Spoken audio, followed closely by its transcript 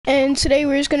and today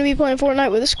we're just gonna be playing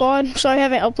Fortnite with a squad. So I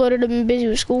haven't uploaded. I've been busy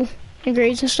with school and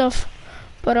grades and stuff.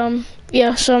 But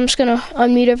yeah. So I'm just gonna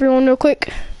unmute everyone real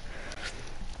quick.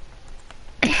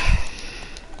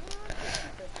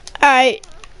 Alright,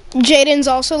 Jaden's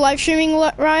also live streaming.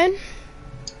 Ryan,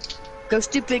 go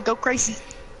stupid, go crazy.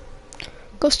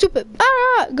 Go stupid.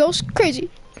 Ah, go crazy.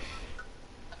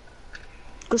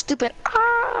 Go stupid.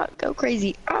 Ah, go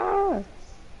crazy. Ah,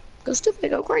 go stupid,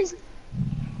 go crazy.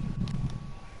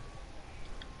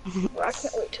 Well, I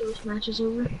can't wait till this match is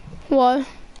over. What?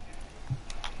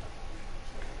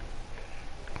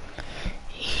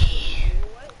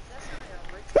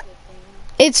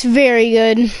 It's very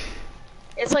good.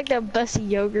 It's like the best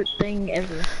yogurt thing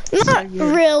ever. Not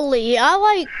really. I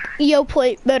like Yo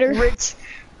Plate better.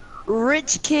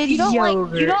 Rich kid You don't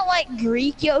yogurt. like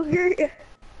Greek yogurt?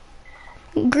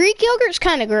 Greek yogurt's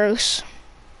kind of gross.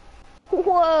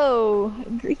 Whoa,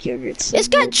 Greek yogurt's so It's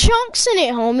got good. chunks in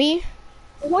it, homie.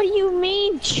 What do you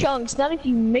mean chunks? Not if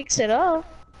you mix it up.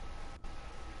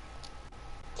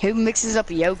 Who mixes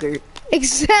up yogurt?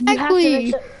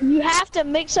 Exactly. You have to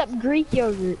mix up Greek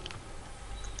yogurt.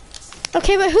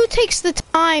 Okay, but who takes the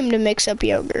time to mix up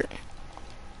yogurt?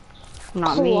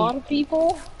 Not A me. lot of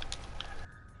people.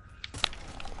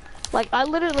 Like, I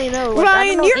literally know. Like, Ryan, I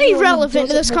don't know you're anyone who irrelevant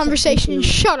to doesn't this mix up conversation. Greek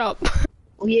yogurt. Shut up.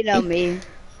 You know me.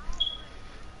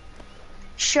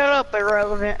 Shut up,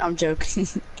 irrelevant. I'm joking.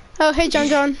 Oh, hey,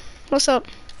 John. What's up?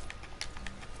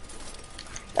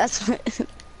 That's what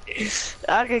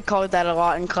I get called that a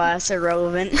lot in class,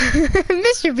 irrelevant.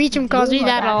 Mr. Beecham calls me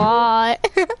that a lot.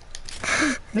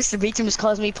 Mr. Beecham just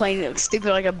calls me playing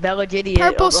stupid like a Bella idiot.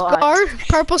 Purple a lot. scar.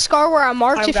 Purple scar where I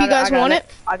marked if you guys want it.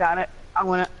 I got it. I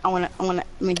want it.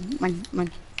 Mine. I'm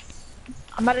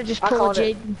about to just I pull a called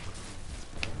it. Jaden.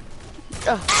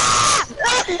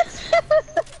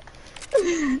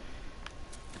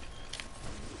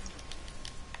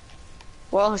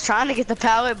 Well, I was trying to get the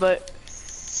pallet, but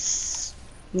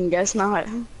guess not.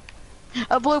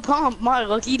 A blue pump, my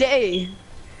lucky day.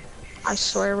 I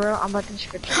swear, bro, I'm about to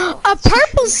just rip it A off.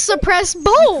 purple suppressed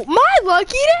bolt. My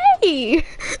lucky day.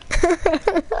 I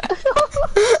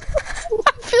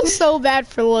feel so bad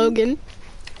for Logan.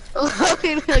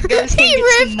 Logan goes He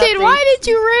rifted. Why did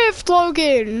you rift,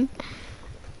 Logan?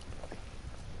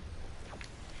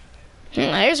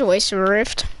 There's a waste of a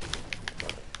rift.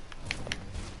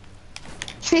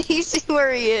 You see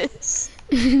where he is?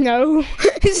 No.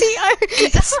 See,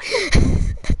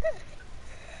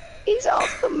 He's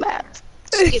off the map.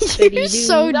 you're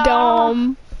so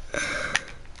dumb.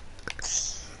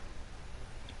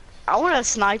 I want a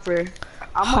sniper.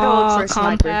 I'm gonna go look for a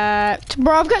sniper. Compact.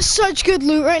 Bro, I've got such good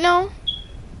loot right now.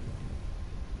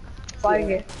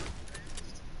 Find it.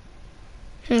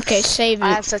 Okay, save it.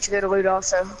 I have such good loot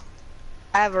also.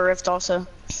 I have a rift also.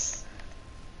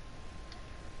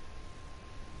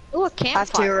 Ooh, a I have two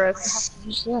campfire. rifts.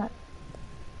 Use that.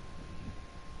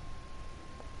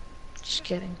 Just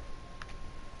kidding.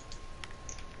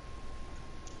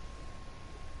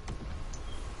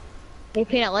 Hey,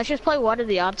 Peanut, let's just play What Are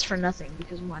the Odds for nothing,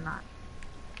 because why not?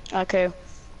 Okay.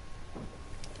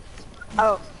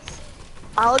 Oh.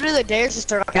 I'll do the dares to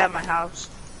start at my house.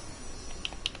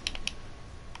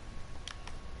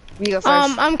 You go first.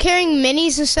 I'm carrying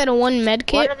minis instead of one med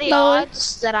kit. What are the by the way.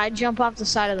 odds that I jump off the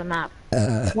side of the map?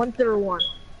 1 through 1.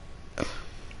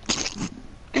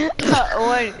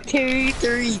 1, 2,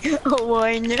 3,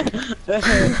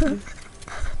 1.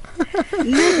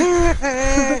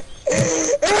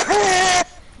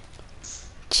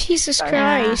 Jesus Sorry.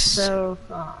 Christ. So,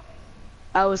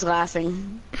 I was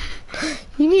laughing.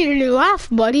 You need a new laugh,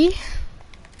 buddy.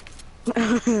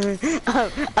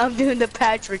 I'm doing the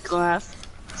Patrick laugh.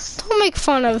 Don't make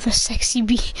fun of the sexy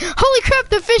bee. Holy crap,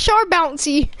 the fish are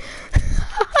bouncy.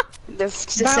 The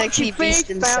sexy beast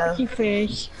himself. bouncy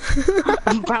fish.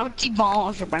 Bounty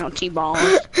balls.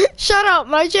 Shut up,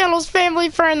 my channel's family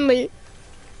friendly.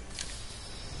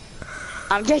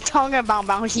 I'm just talking about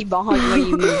bounty balls. What do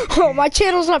you mean? Oh, my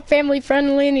channel's not family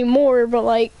friendly anymore, but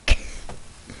like,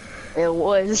 It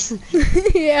was.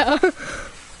 yeah.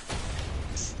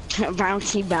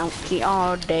 Bounty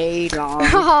all day long.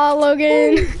 Haha,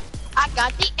 Logan. I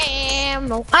got the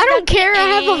ammo. I don't care, I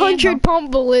have 100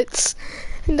 pump bullets.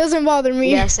 It doesn't bother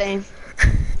me. Yeah, same.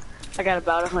 I got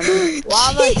about 100.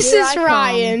 Lava, here Jesus, I come.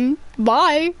 Ryan.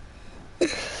 Bye.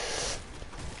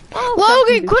 Oh,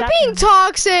 Logan, quit fuck you, being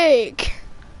toxic.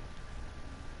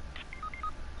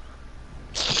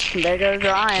 There goes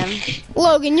Ryan.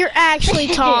 Logan, you're actually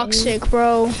toxic,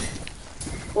 bro.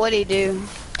 What'd he do?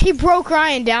 He broke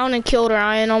Ryan down and killed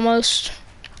Ryan almost.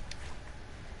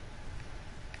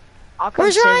 I'll come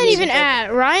Where's save Ryan you even because-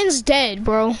 at? Ryan's dead,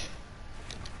 bro.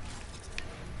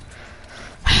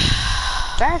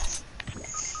 That's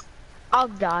I'll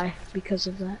die because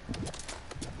of that.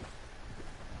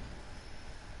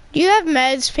 Do you have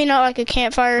meds, Peanut, like a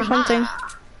campfire or something?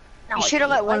 No, you should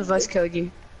have let one of us code you.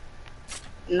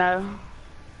 No.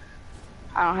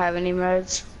 I don't have any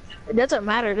meds. It doesn't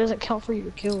matter. It doesn't count for your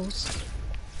kills.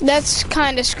 That's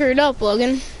kind of screwed up,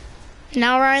 Logan.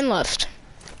 Now Ryan left.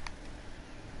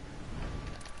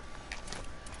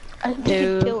 I think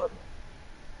Dude. you kill him.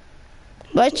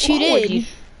 But you What would did. you-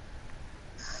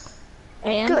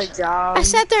 And Good job. I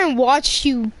sat there and watched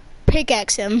you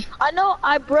pickaxe him. I know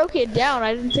I broke it down.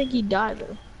 I didn't think he'd die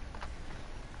though.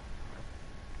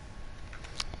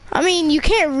 I mean, you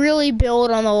can't really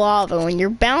build on the lava when you're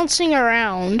bouncing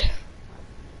around.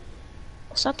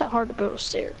 It's not that hard to build a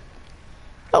stair.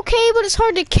 Okay, but it's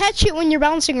hard to catch it when you're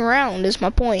bouncing around, is my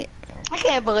point. I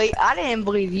didn't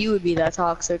believe you would be that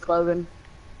toxic, Logan.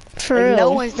 For Like, real.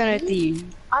 no one's done it to you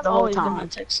I've the whole always been time.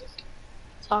 that toxic.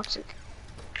 Toxic.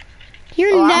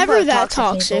 You're Oh, I'm never playing that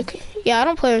toxic toxic. Yeah, I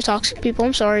don't play with toxic people,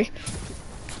 I'm sorry.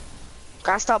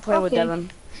 Gotta stop playing with Okay. Devin.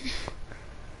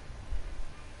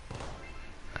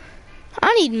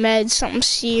 I need meds, something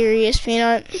serious,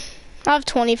 Peanut. I have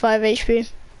 25 HP.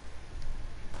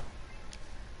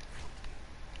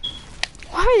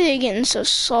 Why are they getting so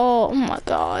soft? Oh my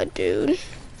god, dude.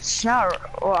 It's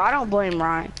not, well, I don't blame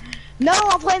Ryan. No,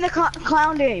 I'm playing the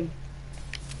clown game.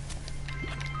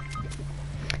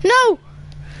 No!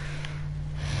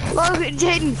 Logan,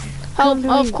 Jaden.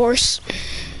 Oh, of course.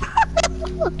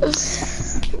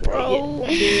 Bro.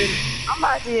 Dude, I'm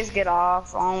about to just get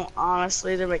off.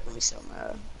 Honestly, they're making me so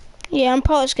mad. Yeah, I'm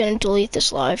probably just gonna delete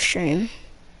this live stream.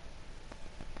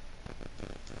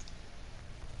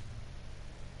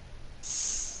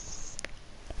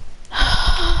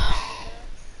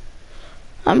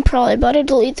 I'm probably about to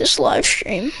delete this live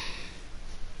stream.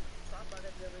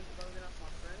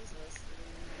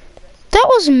 That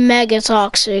was mega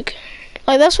toxic.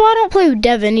 Like, that's why I don't play with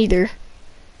Devin either.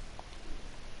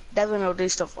 Devin will do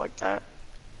stuff like that.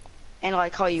 And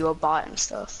like call you a bot and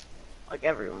stuff. Like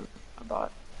everyone, a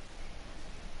bot.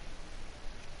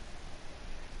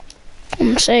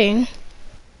 I'm saying.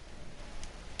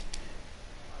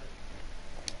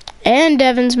 And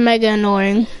Devin's mega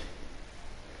annoying.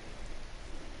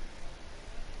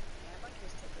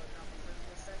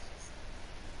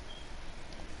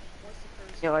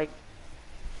 You're like,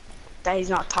 that he's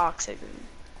not toxic.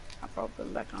 I'll probably put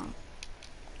him back on.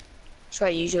 That's what I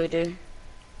usually do.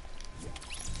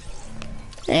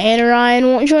 And Ryan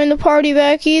won't join the party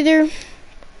back either.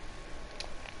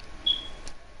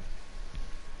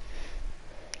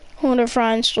 I wonder if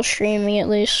Ryan's still streaming at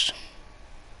least.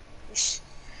 He's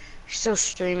still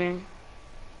streaming.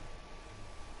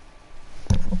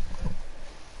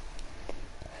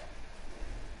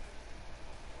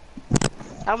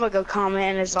 I'm gonna go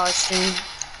comment in his live stream.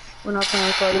 We're not gonna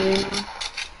record it anymore.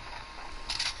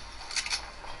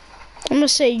 I'm gonna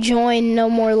say join, no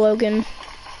more Logan.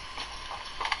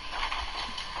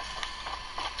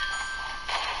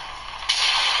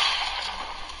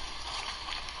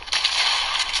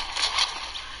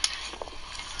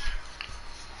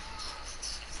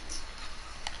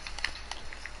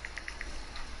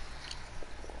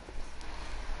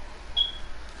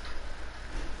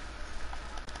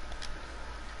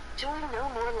 Join no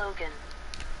more Logan.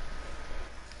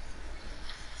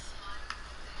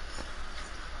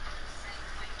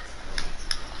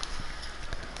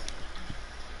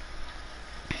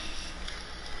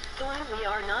 Join, we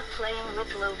are not playing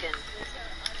with Logan.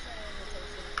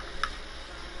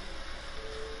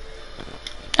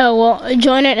 Oh well,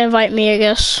 join it and invite me, I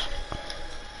guess.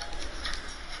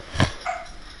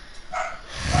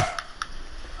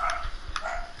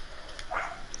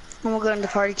 I'm gonna go in the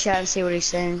party chat and see what he's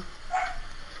saying.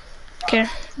 Okay,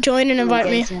 join and invite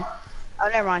me. Oh,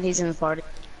 never mind, he's in the party.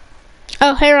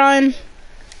 Oh, hey Ryan.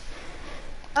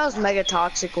 That was mega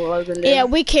toxic, what Logan did. Yeah,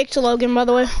 we kicked Logan, by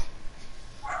the way.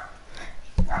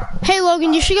 Hey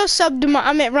Logan, you should go sub to my,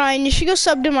 I meant Ryan, you should go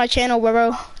sub to my channel,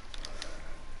 bro.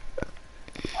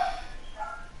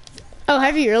 Oh,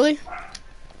 have you really?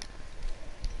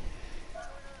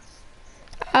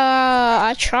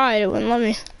 I tried, it wouldn't let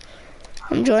me.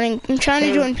 I'm trying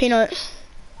to join Peanut.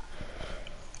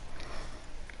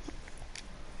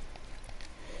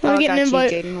 Let me get an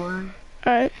invite.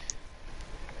 Alright.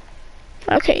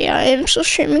 Okay, yeah, I am still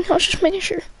streaming. I was just making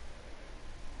sure.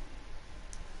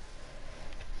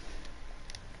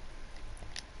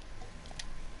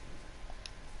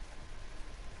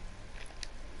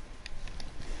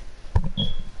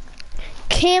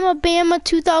 Camabama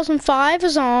 2005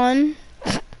 is on.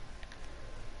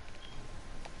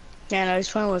 Yeah, no, he's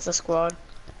playing with the squad.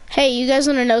 Hey, you guys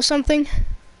want to know something?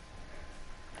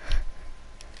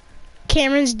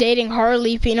 Cameron's dating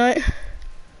Harley, Peanut.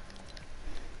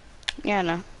 Yeah,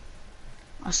 no.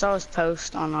 I saw his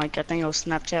post on, like, I think it was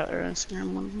Snapchat or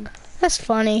Instagram. One of them. That's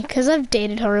funny, because I've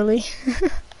dated Harley.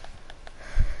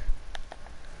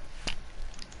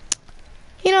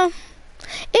 You know,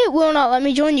 it will not let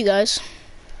me join you guys.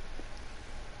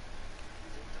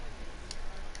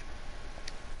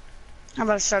 How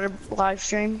about I start a live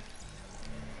stream?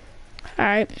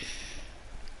 Alright.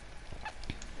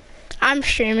 I'm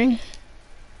streaming.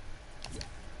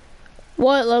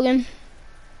 What, Logan?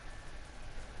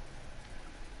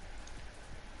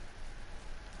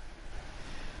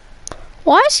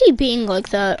 Why is he being like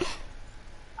that?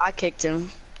 I kicked him.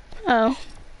 Oh.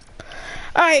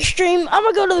 Alright, stream. I'm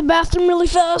gonna go to the bathroom really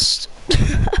fast.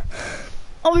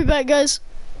 I'll be back, guys.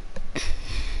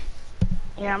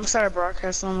 Yeah, I'm gonna start a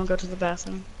broadcast, so I'm gonna go to the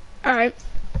bathroom. Alright.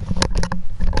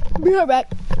 Be right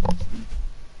back.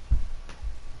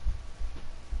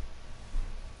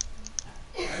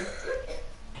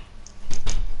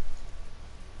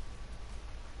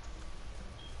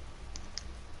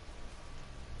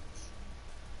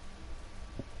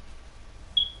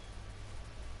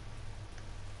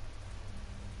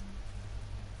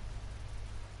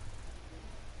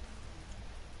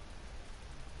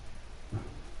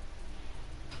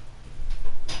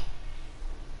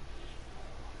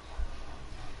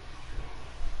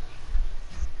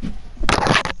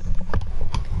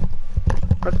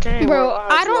 Okay, Bro, well,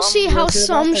 I don't see how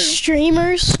some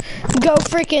streamers go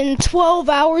freaking 12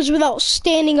 hours without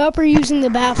standing up or using the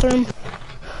bathroom.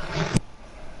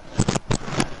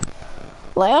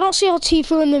 Like, I don't see how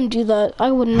Tifu and them do that.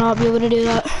 I would not be able to do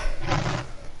that.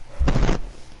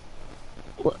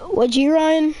 What'd you,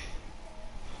 Ryan?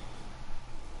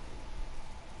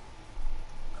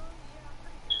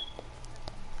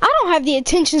 I don't have the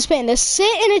attention span to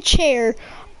sit in a chair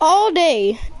all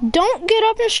day. Don't get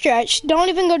up and stretch. Don't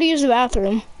even go to use the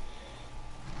bathroom.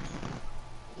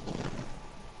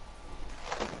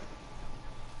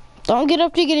 Don't get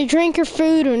up to get a drink or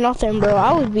food or nothing, bro.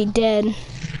 I would be dead.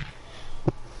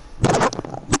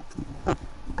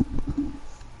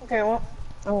 Okay, well,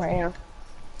 I'm right here.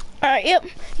 Alright, yep.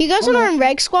 You guys are in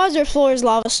reg squads or floor is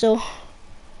lava still?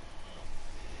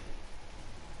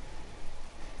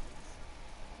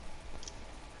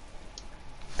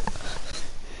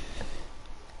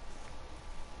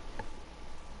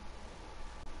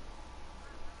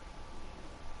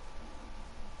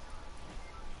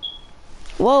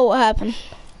 Whoa, what happened?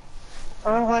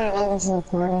 I'm going over to the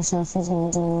corner, so if he's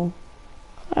gonna do.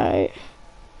 Alright.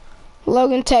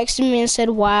 Logan texted me and said,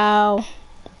 wow.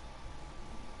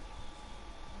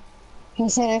 He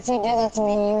said if you did that to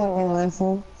me, you would be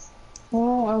laughing.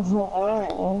 No, I'm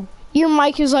alright. Your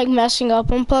mic is like messing up.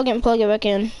 Unplug it and plug it back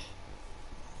in.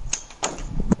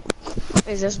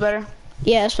 Is this better?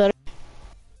 Yeah, it's better.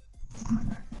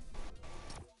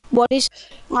 What is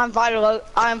I invited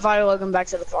Logan back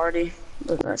to the party.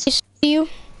 you?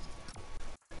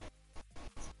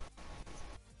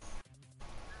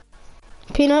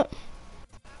 Peanut?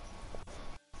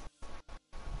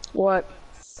 What?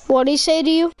 What'd he say to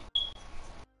you?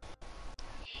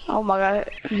 Oh my god,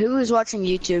 who is watching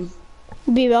YouTube?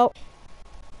 B-Belt.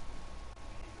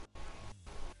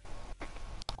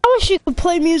 I wish you could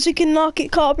play music and not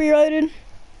get copyrighted.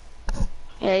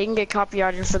 Yeah, you can get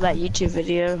copyrighted for that YouTube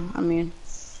video. I mean,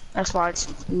 that's why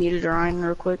it's muted Ryan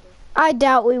real quick. I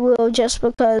doubt we will just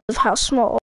because of how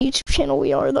small YouTube channel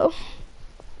we are though.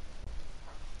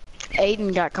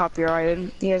 Aiden got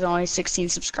copyrighted. He has only 16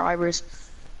 subscribers.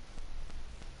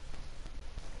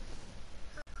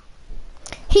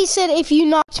 He said if you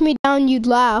knocked me down, you'd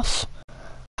laugh.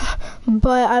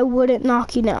 But I wouldn't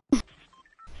knock you down. Yeah,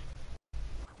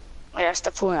 that's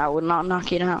the point. I would not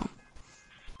knock you down.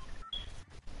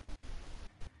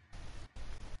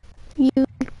 You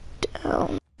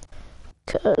down.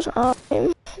 Because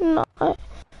I'm not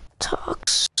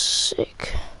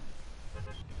toxic.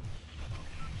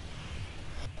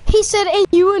 He said, and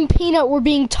you and Peanut were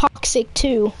being toxic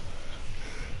too.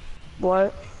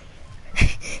 What?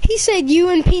 He said you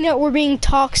and Peanut were being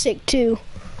toxic too.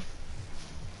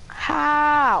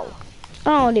 How? I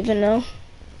don't even know.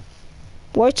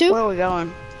 Where to? Where are we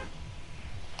going?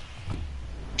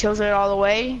 Tilt it all the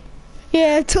way?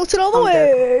 Yeah, tilt it all the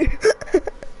way.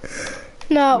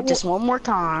 No, Just one more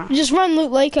time. just run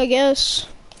Loot Lake, I guess.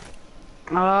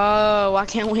 Oh, why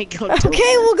can't we go to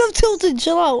Okay, we'll go tilted.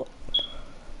 Chill out.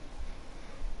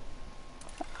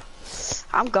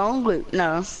 I'm going Loot.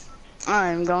 No.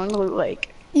 I'm going Loot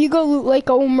Lake. You go Loot Lake,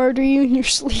 I will murder you in your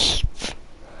sleep.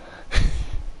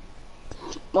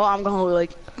 Well, I'm going Loot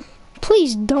Lake.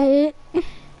 Please don't.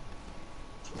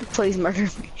 Please murder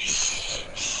me.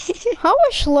 I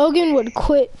wish Logan would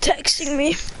quit texting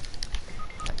me.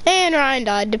 And Ryan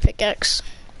died to pickaxe.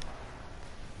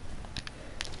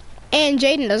 And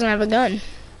Jaden doesn't have a gun.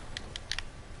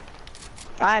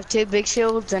 I have 2 big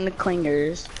shields and the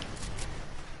clingers.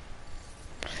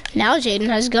 Now Jaden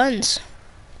has guns.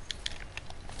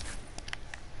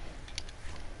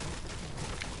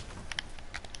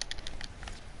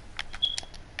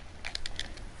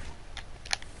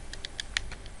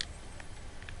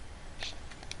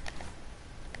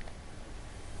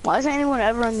 Why isn't anyone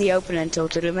ever in the open until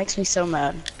today? It makes me so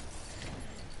mad.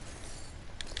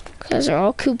 Because they're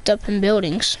all cooped up in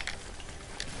buildings.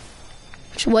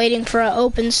 Just waiting for an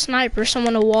open sniper,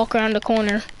 someone to walk around the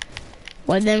corner.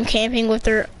 With them camping with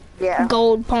their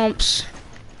gold pumps.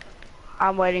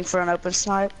 I'm waiting for an open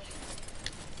snipe.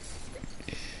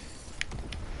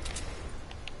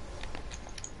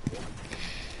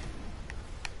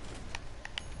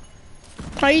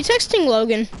 Are you texting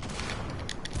Logan?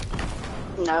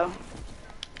 No.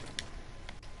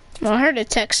 Well, I heard a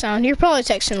text sound. You're probably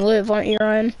texting Liv, aren't you,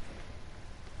 Ryan?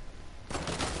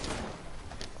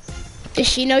 Does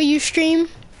she know you stream?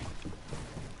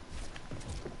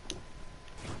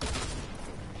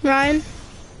 Ryan?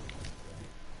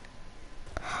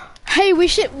 Hey, we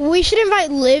should invite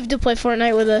Liv to play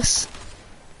Fortnite with us.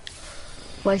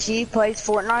 When she plays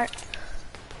Fortnite?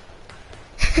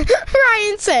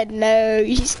 Ryan said no,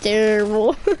 she's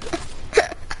terrible.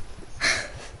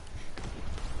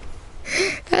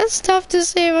 That's tough to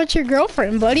say about your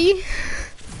girlfriend, buddy.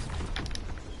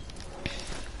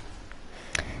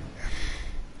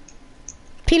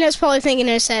 Peanut's probably thinking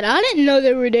in his head, I didn't know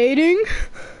they were dating.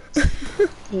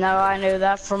 No, I knew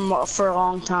that for a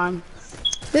long time.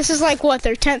 This is like what,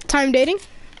 their 10th time dating?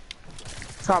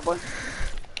 Probably.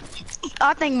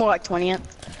 I think more like 20th.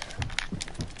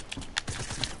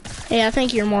 Yeah, I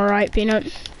think you're more right,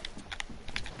 Peanut.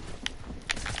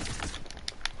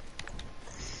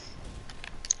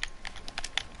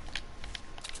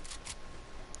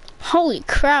 Holy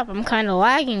crap, I'm kind of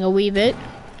lagging a wee bit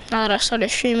now that I started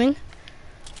streaming.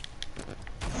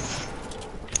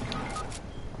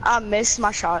 I missed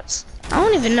my shots. I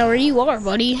don't even know where you are,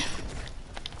 buddy.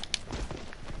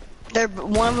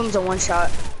 One of them's a one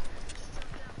shot.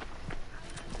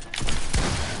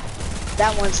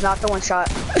 That one's not the one shot.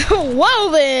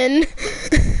 Well then.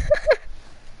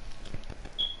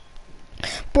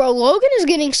 Bro, Logan is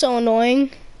getting so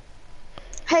annoying.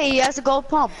 Hey, he has a gold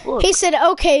pump. Look. He said,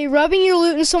 okay, rubbing your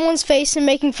loot in someone's face and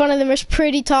making fun of them is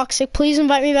pretty toxic. Please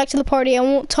invite me back to the party. I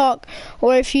won't talk.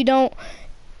 Or if you don't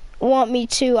want me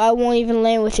to, I won't even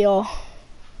land with y'all.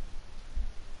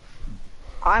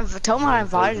 Tell him I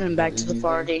invited him back to the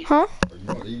party. Huh?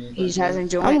 He just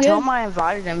hasn't joined. I'm good. Tell him I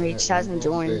invited him. He just hasn't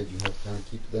joined.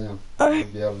 Alright.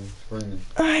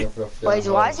 Wait,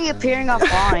 why is he appearing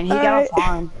offline? He got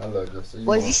offline.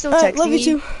 Was he still texting love you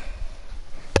you? too.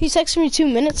 He texted me 2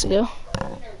 minutes ago.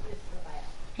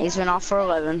 He's been off for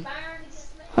 11.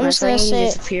 I'm just gonna say he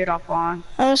just appeared offline.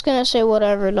 I'm just gonna say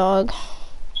whatever, dog.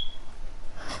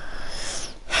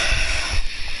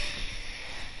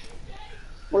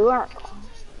 We weren't.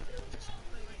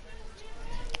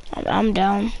 I'm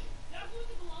down.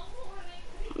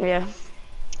 Yeah.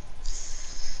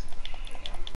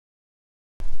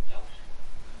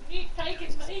 You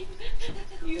taking me?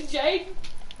 You Jaden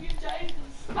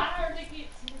inspired to get me.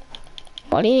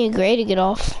 Why do you need Gray to get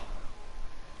off?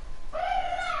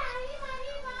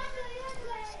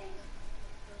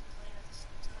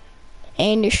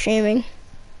 And you're streaming.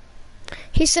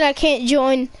 He said I can't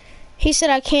join. He said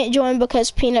I can't join because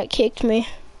Peanut kicked me.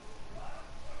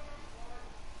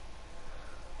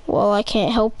 Well, I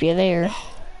can't help you there.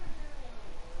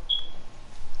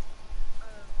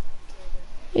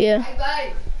 Yeah.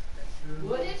 Hey, babe,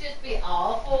 would it just be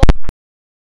awful?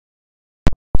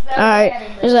 Alright,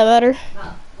 is that better?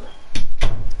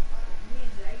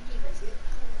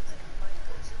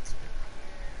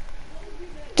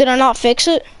 Did I not fix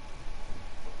it?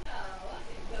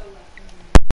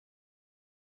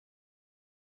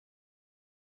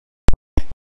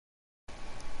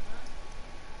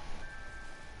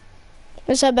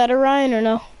 Is that better, Ryan, or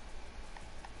no?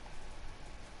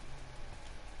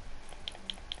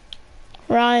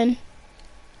 Ryan.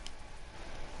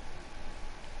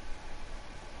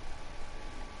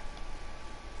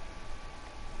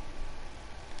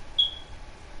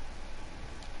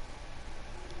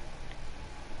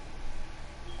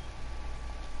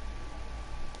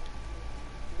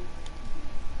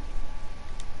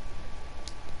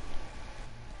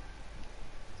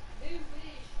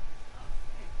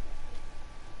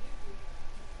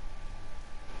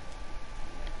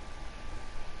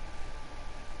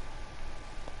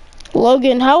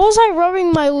 Logan, how was I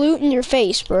rubbing my loot in your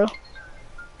face, bro?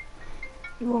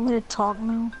 You want me to talk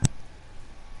now?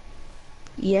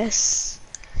 Yes.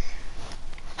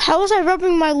 How was I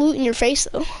rubbing my loot in your face,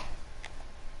 though?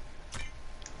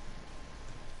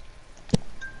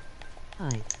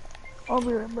 Hi. I'll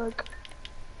be right back.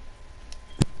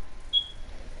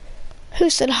 Who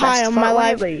said hi on my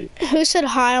live? Who said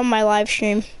hi on my live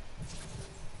stream?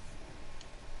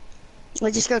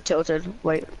 Let's just go tilted.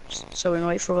 Wait, so we can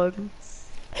wait for Logan.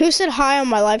 Who said hi on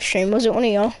my live stream? Was it one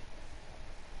of y'all?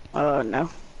 No.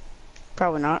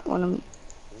 Probably not. One of them.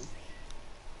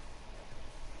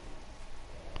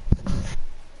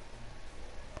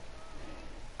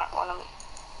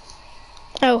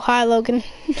 Oh, hi, Logan.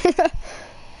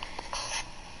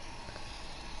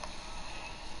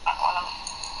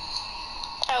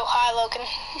 Oh, hi, Logan.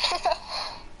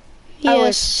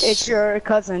 Yes. Oh, it's your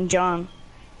cousin, John.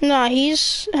 Nah,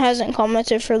 hasn't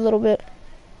commented for a little bit.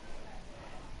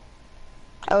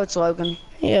 Oh, it's Logan.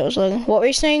 Yeah, it was Logan. What were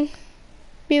you saying?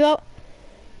 Bebop?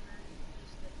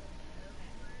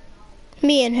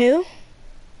 Me and who?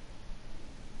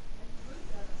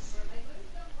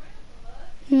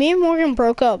 Me and Morgan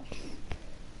broke up.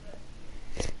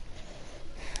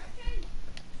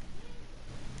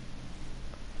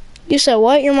 You said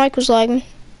what? Your mic was lagging.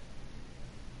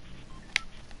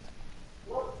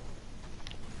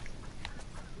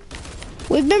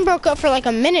 We've been broke up for like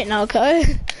a minute now,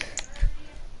 cuz.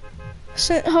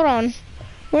 Hold on.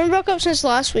 We've been broke up since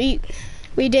last week.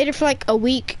 We dated for like a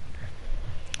week.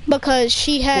 Because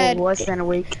she had... Well, less than a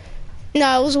week.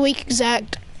 No, it was a week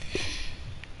exact.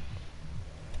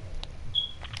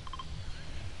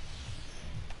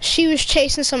 She was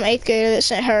chasing some 8th grader that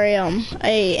sent her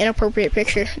a inappropriate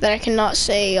picture that I cannot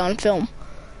say on film.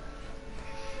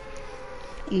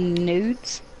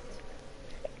 Nudes?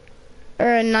 Or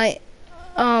a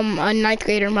 9th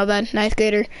grader, my bad, 9th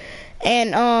grader.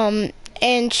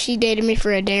 And she dated me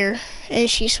for a dare. And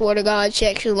she swore to God she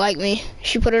actually liked me.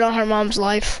 She put it on her mom's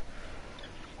life.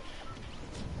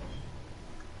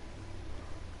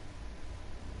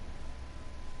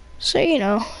 So, you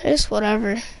know, it's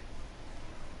whatever.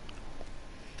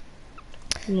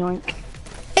 Yoink.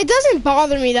 It doesn't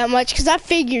bother me that much because I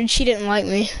figured she didn't like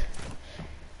me.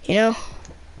 You know?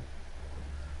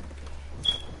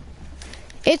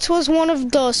 It was one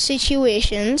of those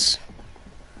situations.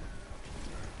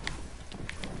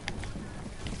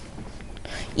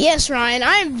 Yes, Ryan,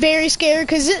 I am very scared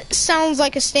because it sounds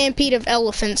like a stampede of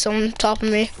elephants on top of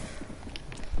me.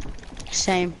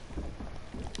 Same.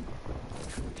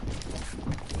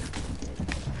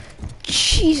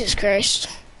 Jesus Christ.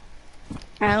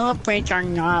 Elephants are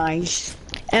nice.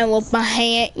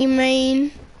 Elephant, you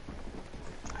mean?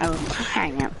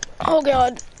 Elephant. Oh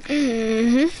God.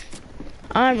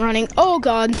 I'm running. Oh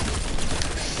God.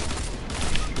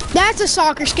 That's a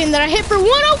soccer skin that I hit for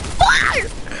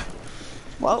 105.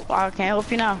 Well, I can't help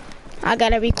you now. I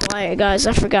gotta be quiet, guys.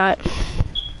 I forgot.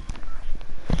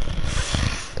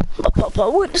 My papa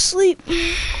went to sleep.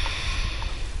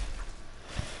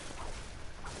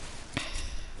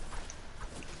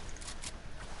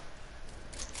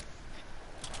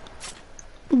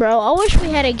 Bro, I wish we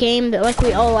had a game that like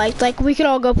we all liked. Like we could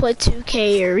all go play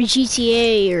 2K or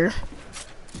GTA or.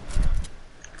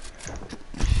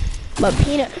 But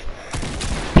Peanut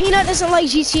doesn't like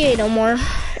GTA no more,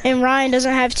 and Ryan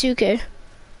doesn't have 2K.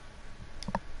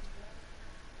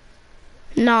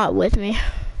 Not with me,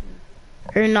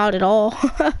 or not at all.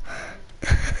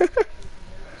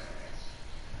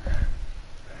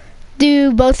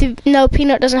 Do both of no?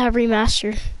 Peanut doesn't have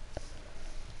remastered.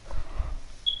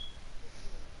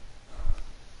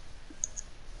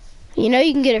 You know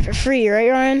you can get it for free, right,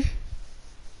 Ryan?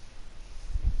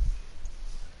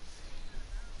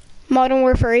 Modern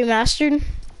Warfare Remastered.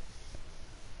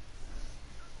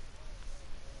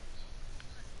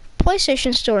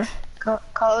 PlayStation Store. Call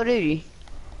of Duty.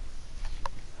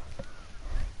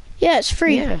 Yeah, it's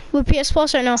free. Yeah. With PS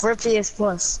Plus right now. For PS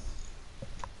Plus.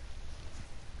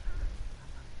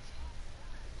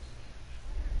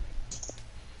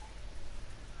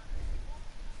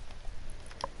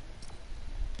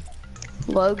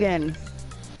 Logan.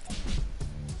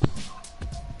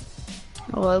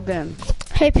 Logan.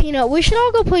 Hey, Peanut, we should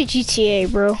all go play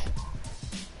GTA, bro.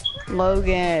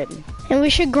 Logan. And we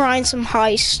should grind some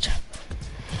heist.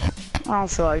 I don't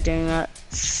feel like doing that.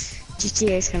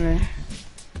 GTA's gonna...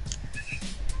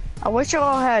 I wish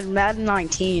y'all had Madden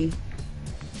 19.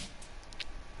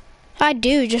 I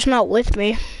do, just not with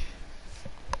me.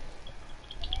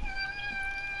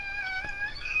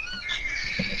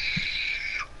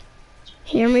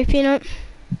 Hear me, Peanut?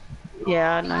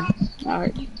 Yeah, I know.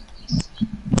 Alright.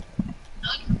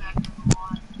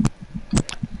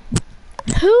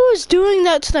 Who is doing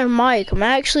that to their mic? I'm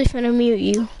actually finna mute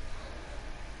you.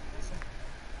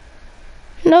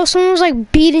 No, someone was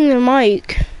like beating their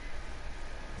mic.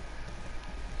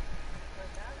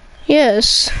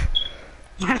 Yes.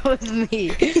 That was me.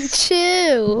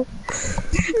 Chill.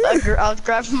 I was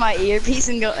grabbing my earpiece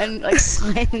and go and like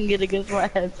slamming it against my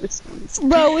headphones.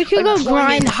 Bro, we could Like, go pointing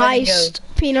grind and letting go. heist,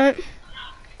 Peanut.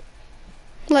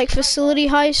 Like facility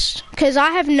heist, cause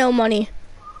I have no money.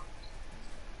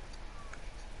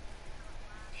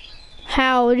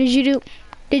 How did you do?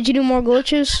 Did you do more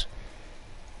glitches?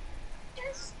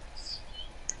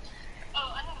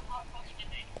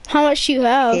 How much do you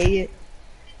have, Yeah.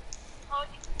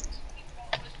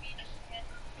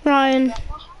 Ryan?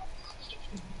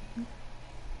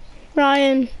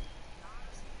 Ryan.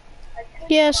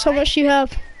 Yes, how much do you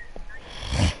have?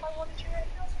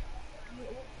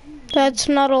 That's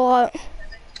not a lot.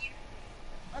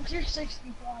 I'm tier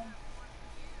 65.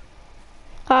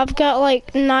 I've got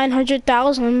like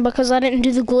 900,000 because I didn't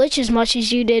do the glitch as much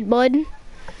as you did, bud.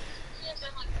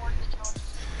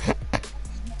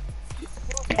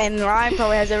 And Ryan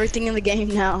probably has everything in the game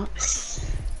now.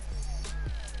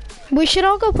 We should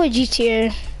all go play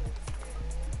GTA.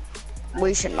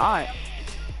 We should not.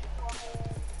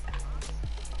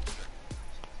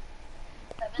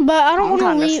 But I don't I'm want to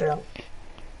kinda leave. feel-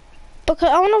 Because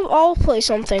I want to all play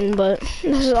something, but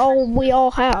this is all we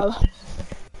all have.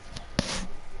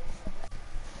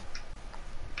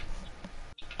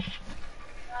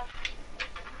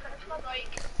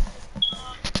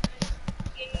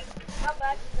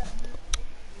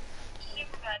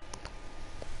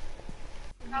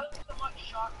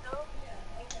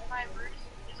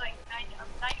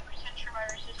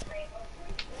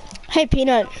 Hey,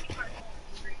 Peanut,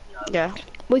 Yeah.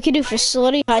 we could do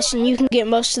facility heist and you can get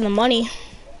most of the money.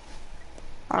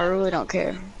 I really don't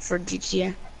care for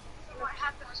GTA.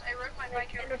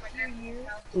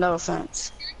 No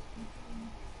offense.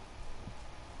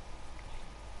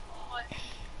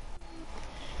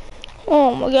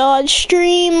 Oh my god,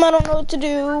 stream, I don't know what to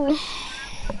do.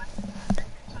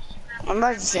 I'm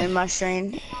about to end my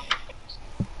stream.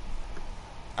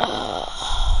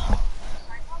 I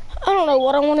don't know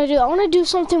what I want to do. I want to do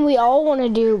something we all want to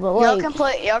do, but Y'all like, can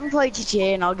play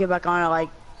GTA and I'll get back on at like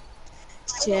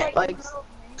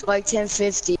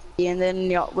 10:50 and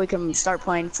then we can start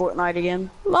playing Fortnite again.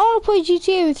 I want to play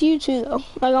GTA with you two though.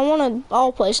 Like, I want to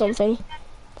all play something.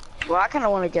 Well, I kind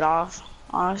of want to get off,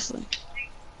 honestly.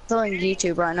 I'm on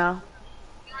YouTube right now.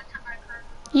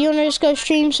 You want to just go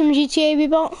stream some GTA,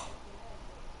 Bebop?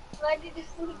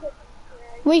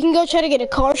 We can go try to get a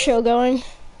car show going.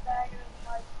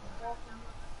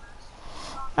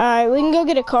 Alright, we can go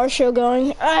get a car show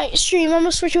going. Alright, stream, I'm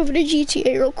gonna switch over to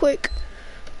GTA real quick.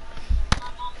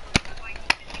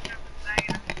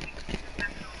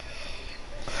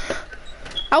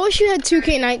 I wish you had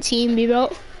 2K19,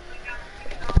 Bebop.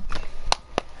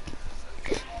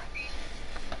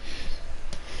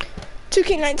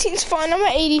 $2K19's fine. I'm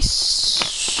at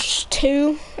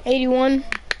 82, 81.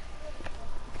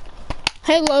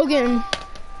 Hey, Logan.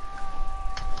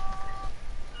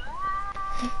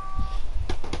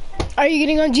 Are you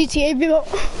getting on GTA, Bebop?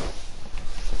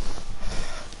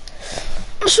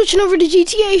 I'm switching over to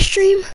GTA stream.